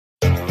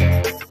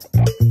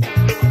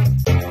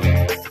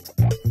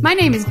My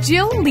name is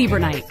Jill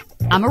Liebernight.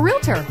 I'm a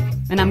realtor,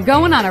 and I'm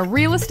going on a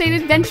real estate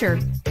adventure.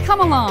 Come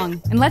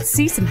along, and let's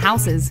see some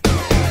houses.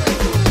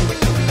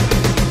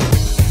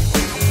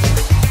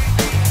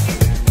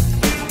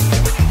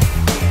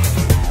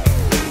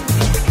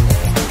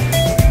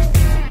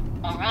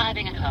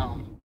 Arriving at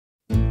home.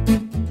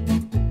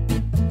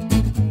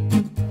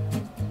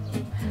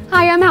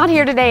 Hi, I'm out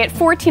here today at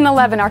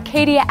 1411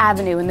 Arcadia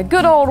Avenue in the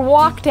good old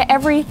walk to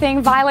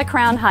everything Violet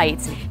Crown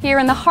Heights, here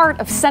in the heart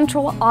of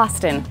central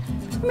Austin.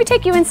 Let me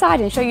take you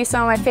inside and show you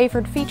some of my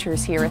favorite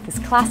features here at this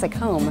classic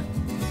home.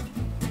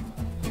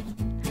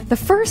 The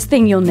first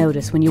thing you'll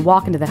notice when you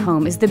walk into the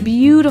home is the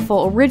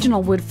beautiful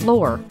original wood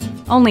floor.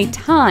 Only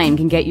time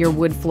can get your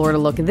wood floor to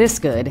look this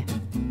good.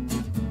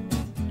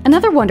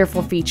 Another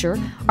wonderful feature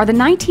are the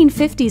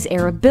 1950s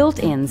era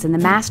built-ins in the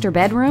master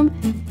bedroom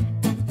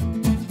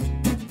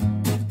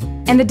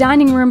and the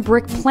dining room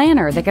brick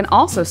planter that can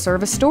also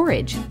serve as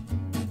storage.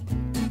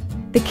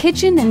 The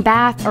kitchen and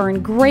bath are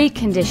in great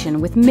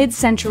condition with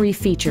mid-century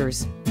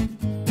features.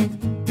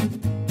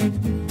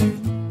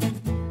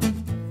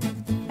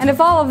 And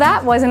if all of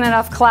that wasn't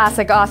enough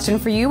classic Austin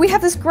for you, we have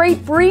this great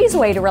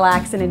breezeway to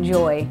relax and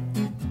enjoy.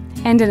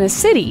 And in a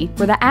city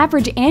where the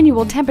average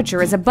annual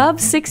temperature is above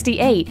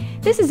 68,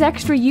 this is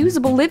extra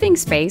usable living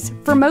space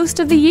for most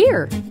of the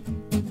year.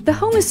 The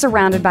home is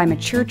surrounded by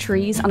mature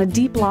trees on a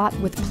deep lot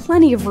with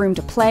plenty of room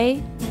to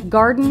play,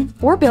 garden,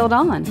 or build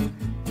on.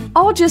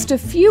 All just a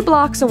few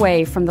blocks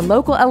away from the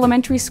local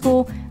elementary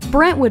school,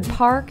 Brentwood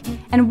Park,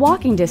 and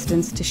walking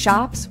distance to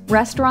shops,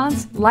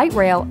 restaurants, light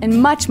rail,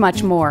 and much,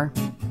 much more.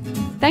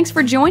 Thanks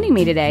for joining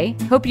me today.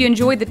 Hope you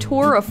enjoyed the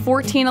tour of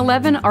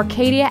 1411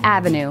 Arcadia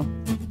Avenue.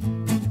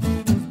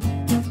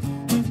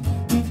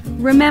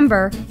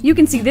 Remember, you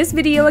can see this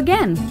video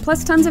again,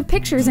 plus tons of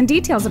pictures and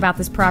details about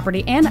this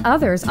property and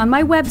others on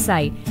my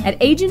website at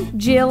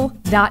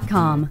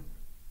agentjill.com.